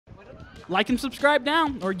Like and subscribe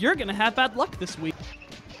now, or you're gonna have bad luck this week.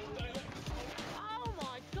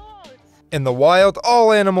 In the wild,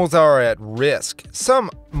 all animals are at risk, some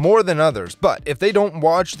more than others, but if they don't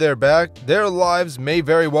watch their back, their lives may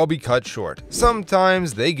very well be cut short.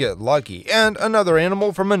 Sometimes they get lucky, and another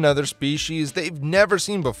animal from another species they've never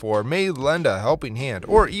seen before may lend a helping hand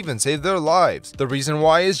or even save their lives. The reason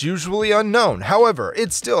why is usually unknown, however,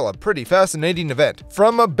 it's still a pretty fascinating event.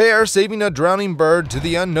 From a bear saving a drowning bird to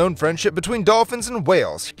the unknown friendship between dolphins and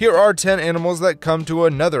whales, here are 10 animals that come to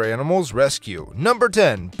another animal's rescue. Number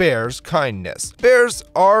 10. Bears' kindness. Bears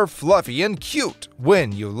are fluffy and cute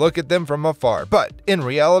when you look at them from afar, but in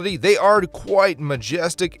reality they are quite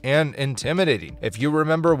majestic and intimidating. If you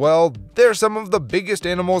remember well, they're some of the biggest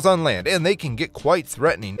animals on land, and they can get quite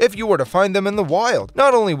threatening if you were to find them in the wild.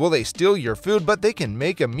 Not only will they steal your food, but they can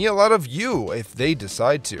make a meal out of you if they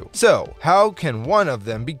decide to. So how can one of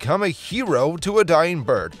them become a hero to a dying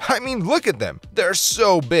bird? I mean, look at them. They're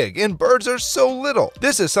so big and birds are so little.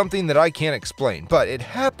 This is something that I can't explain, but it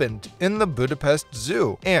happened in the Budapest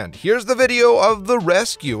Zoo. And here's the video of the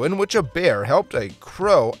rescue in which a bear helped a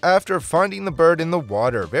crow after finding the bird in the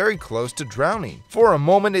water very close to drowning. For a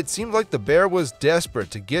moment it seemed like the bear was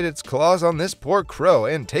desperate to get its claws on this poor crow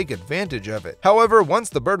and take advantage of it. However, once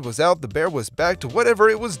the bird was out, the bear was back to whatever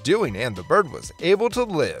it was doing and the bird was able to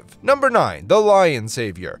live. Number 9. The Lion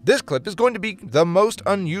Savior. This clip is going to be the most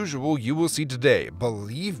unusual you will see today,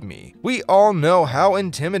 believe me. We all know how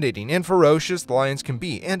intimidating and ferocious lions can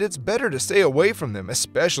be, and it's better to stay away from them,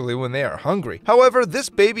 especially when they are hungry. However, this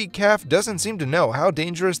baby calf doesn't seem to know how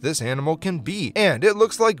dangerous this animal can be, and it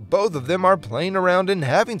looks like both of them are playing around and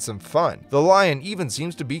having some fun. The lion even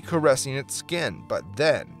seems to be caressing its skin, but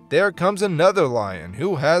then there comes another lion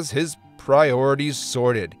who has his priorities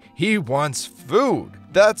sorted. He wants food.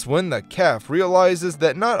 That's when the calf realizes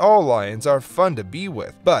that not all lions are fun to be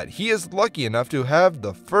with, but he is lucky enough to have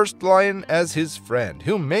the first lion as his friend,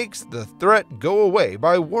 who makes the threat go away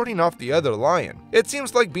by warding off the other lion. It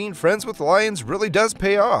seems like being friends with lions really does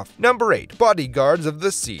pay off. Number 8. Bodyguards of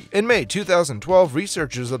the sea. In May 2012,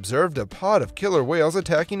 researchers observed a pod of killer whales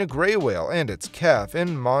attacking a gray whale and its calf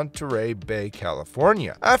in Monterey Bay,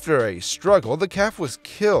 California. After a struggle, the calf was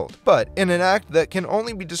killed, but in an act that can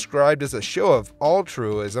only be described as a show of altruism,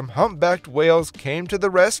 humpbacked whales came to the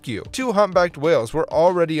rescue. 2 humpbacked whales were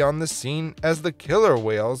already on the scene as the killer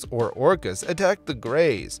whales, or orcas, attacked the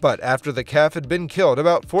greys. But after the calf had been killed,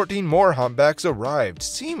 about 14 more humpbacks arrived,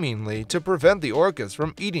 seemingly to prevent the orcas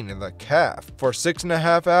from eating the calf. For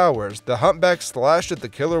 6.5 hours, the humpbacks slashed at the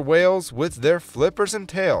killer whales with their flippers and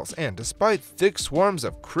tails, and despite thick swarms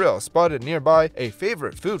of krill spotted nearby, a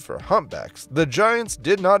favorite food for humpbacks, the giants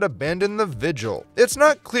did not abandon the vigil. It's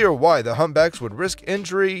not clear why the humpbacks would risk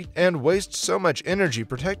injury and waste so much energy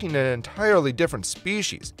protecting an entirely different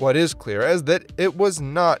species. What is clear is that it was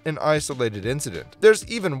not an isolated incident. There's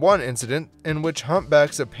even one incident in which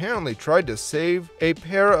humpbacks apparently tried to save a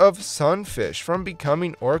pair of sunfish from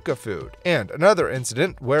becoming orca food, and another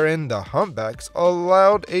incident wherein the humpbacks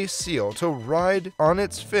allowed a seal to ride on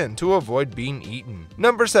its fin to avoid being eaten.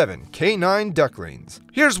 Number 7. Canine ducklings.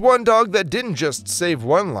 Here's one dog that didn't just save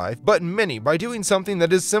one life, but many by doing something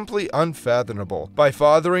that is simply unfathomable, by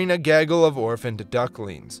fathering a gaggle of orphaned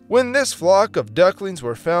ducklings. When this flock of ducklings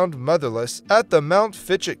were found motherless at the Mount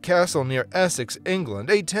Fitchett Castle near Essex, England,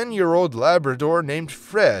 a 10-year-old Labrador named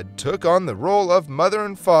Fred took on the role of mother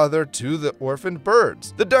and father to the orphaned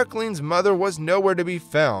birds. The ducklings' mother was nowhere to be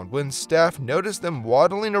found when staff noticed them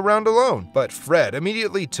waddling around alone, but Fred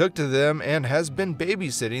immediately took to them and has been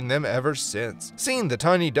babysitting them ever since. Seeing the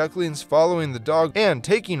tiny ducklings following the dog and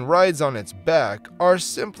taking rides on its back are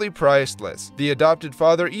simply priceless. The adopted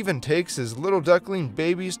father even takes his little duckling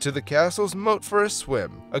babies to the castle's moat for a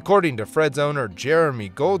swim. According to Fred's owner, Jeremy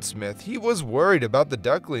Goldsmith, he was worried about the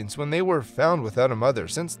ducklings when they were found without a mother,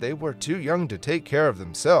 since they were too young to take care of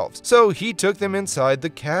themselves. So he took them inside the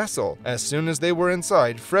castle. As soon as they were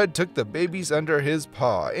inside, Fred took the babies under his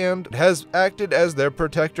paw and has acted as their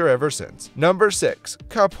protector ever since. Number 6.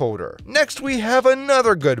 Cup holder. Next we have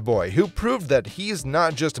another good boy who proved that he's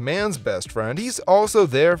not just man's best friend, he's also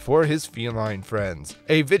there for his feline friends.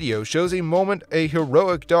 A video shows a moment a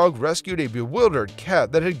heroic dog rescued a bewildered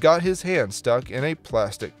cat that had got his hand stuck in a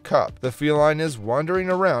plastic cup. The feline is wandering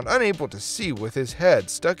around, unable to see with his head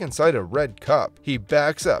stuck inside a red cup. He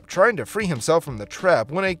backs up, trying to free himself from the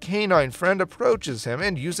trap when a canine friend approaches him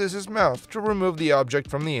and uses his mouth to remove the object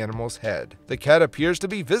from the animal's head. The cat appears to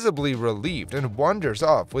be visibly relieved and wanders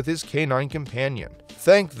off with his canine companion.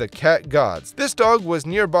 Thank the cat gods. This dog was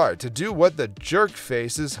nearby to do what the jerk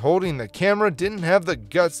faces holding the camera didn't have the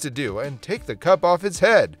guts to do and take the cup off its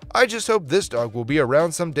head. I just hope this dog will be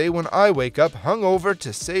around someday when I wake up hungover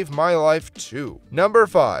to save my life too. Number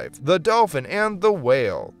 5. The dolphin and the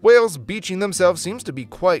whale. Whales beaching themselves seems to be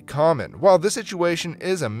quite common. While this situation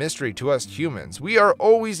is a mystery to us humans, we are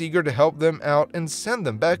always eager to help them out and send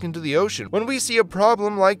them back into the ocean when we see a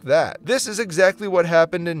problem like that. This is exactly what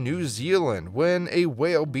happened in New Zealand when a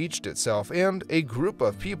whale beached itself and a group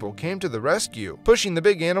of people came to the rescue, pushing the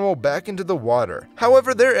big animal back into the water.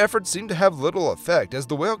 However, their efforts seemed to have little effect as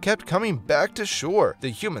the whale kept coming back to shore. The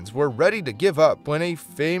humans were ready to give up when a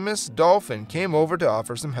famous dolphin came over to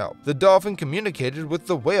offer some help. The dolphin communicated with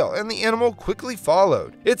the whale and the animal quickly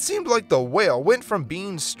followed. It seemed like the whale went from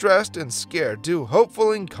being stressed and scared to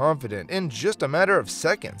hopeful and confident in just a matter of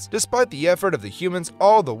seconds. Despite the effort of the humans,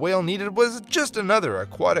 all the whale needed was just another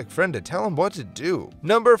aquatic friend to tell him what to do.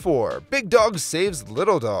 Number 4. Big dog saves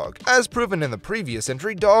little dog. As proven in the previous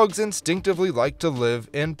entry, dogs instinctively like to live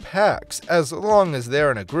in packs. As long as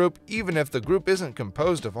they're in a group, even if the group isn't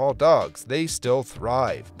composed of all dogs, they still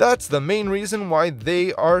thrive. That's the main reason why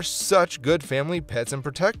they are such good family pets and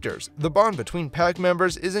protectors. The bond between pack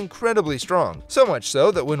members is incredibly strong, so much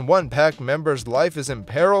so that when one pack member's life is in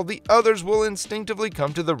peril, the others will instinctively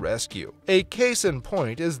come to the rescue. A case in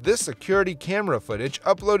point is this security camera footage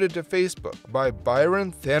uploaded to Facebook by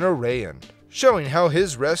Byron Thanarayan, showing how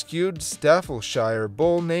his rescued Staffordshire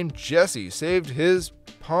bull named Jesse saved his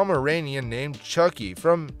Pomeranian named Chucky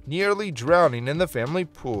from nearly drowning in the family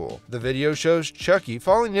pool. The video shows Chucky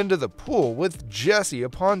falling into the pool with Jesse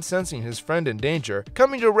upon sensing his friend in danger,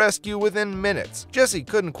 coming to rescue within minutes. Jesse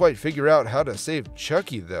couldn't quite figure out how to save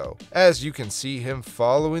Chucky though, as you can see him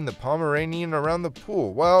following the Pomeranian around the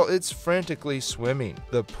pool while it's frantically swimming.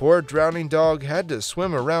 The poor drowning dog had to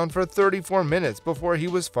swim around for 34 minutes before he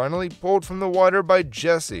was finally pulled from the water by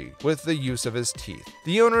Jesse with the use of his teeth.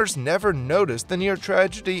 The owners never noticed the near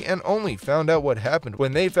tragedy and only found out what happened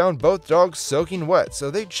when they found both dogs soaking wet,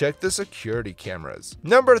 so they checked the security cameras.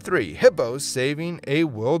 Number 3. Hippos saving a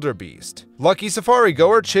wildebeest. Lucky safari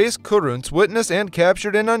goer Chase Kuruntz witnessed and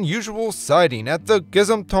captured an unusual sighting at the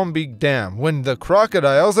Gizomtombig Dam when the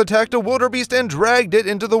crocodiles attacked a wildebeest and dragged it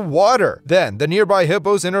into the water. Then the nearby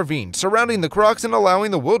hippos intervened, surrounding the crocs and allowing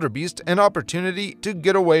the wildebeest an opportunity to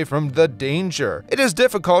get away from the danger. It is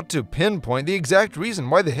difficult to pinpoint the exact reason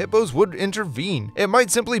why the hippos would intervene. It might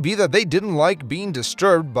simply be that they didn't like being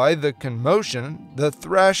disturbed by the commotion the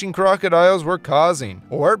thrashing crocodiles were causing.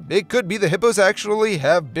 Or it could be the hippos actually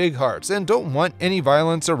have big hearts and don't want any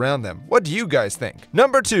violence around them. What do you guys think?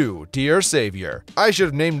 Number 2. Deer Savior. I should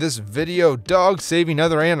have named this video Dog Saving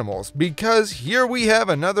Other Animals because here we have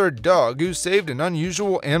another dog who saved an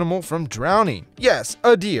unusual animal from drowning. Yes,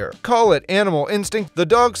 a deer. Call it animal instinct. The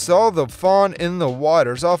dog saw the fawn in the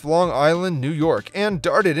waters off Long Island, New York and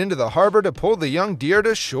darted into the harbor to pull the young deer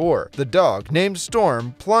to shore. The dog, named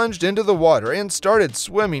Storm, plunged into the water and started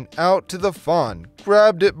swimming out to the fawn,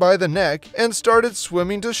 grabbed it by the neck, and started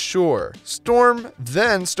swimming to shore. Storm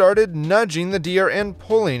then started nudging the deer and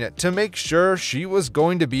pulling it to make sure she was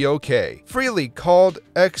going to be okay. Freely called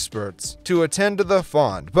experts to attend to the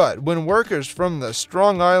fawn, but when workers from the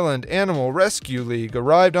Strong Island Animal Rescue League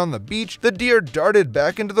arrived on the beach, the deer darted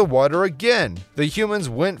back into the water again. The humans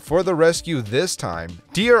went for the rescue this time.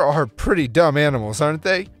 Deer are pretty dumb animals, aren't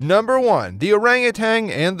they? Number 1. The orangutan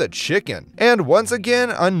and the chicken. And once again,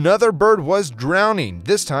 another bird was drowning.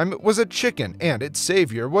 This time it was a chicken, and its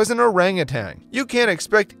savior was an orangutan. You can't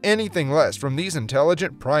expect anything less from these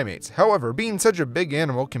intelligent primates. However, being such a big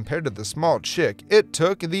animal compared to the small chick, it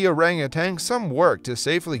took the orangutan some work to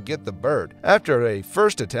safely get the bird. After a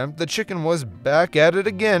first attempt, the chicken was back at it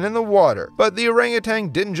again in the water. But the orangutan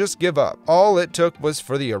didn't just give up. All it took was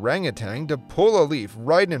for the orangutan to pull a leaf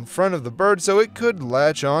right in front of the bird so it could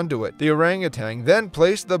latch onto it. The orangutan then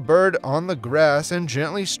placed the bird on the grass and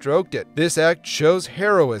gently stroked it. This act shows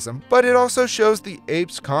heroism, but it also shows the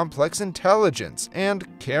ape's complex intelligence and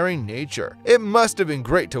caring nature. It must have been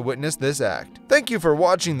great to witness this act. Thank you for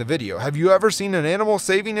watching the video. Have you ever seen an animal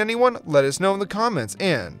saving anyone? Let us know in the comments,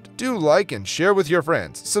 and do like and share with your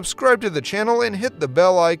friends. Subscribe to the channel and hit the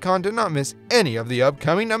bell icon to not miss any of the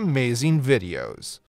upcoming amazing videos.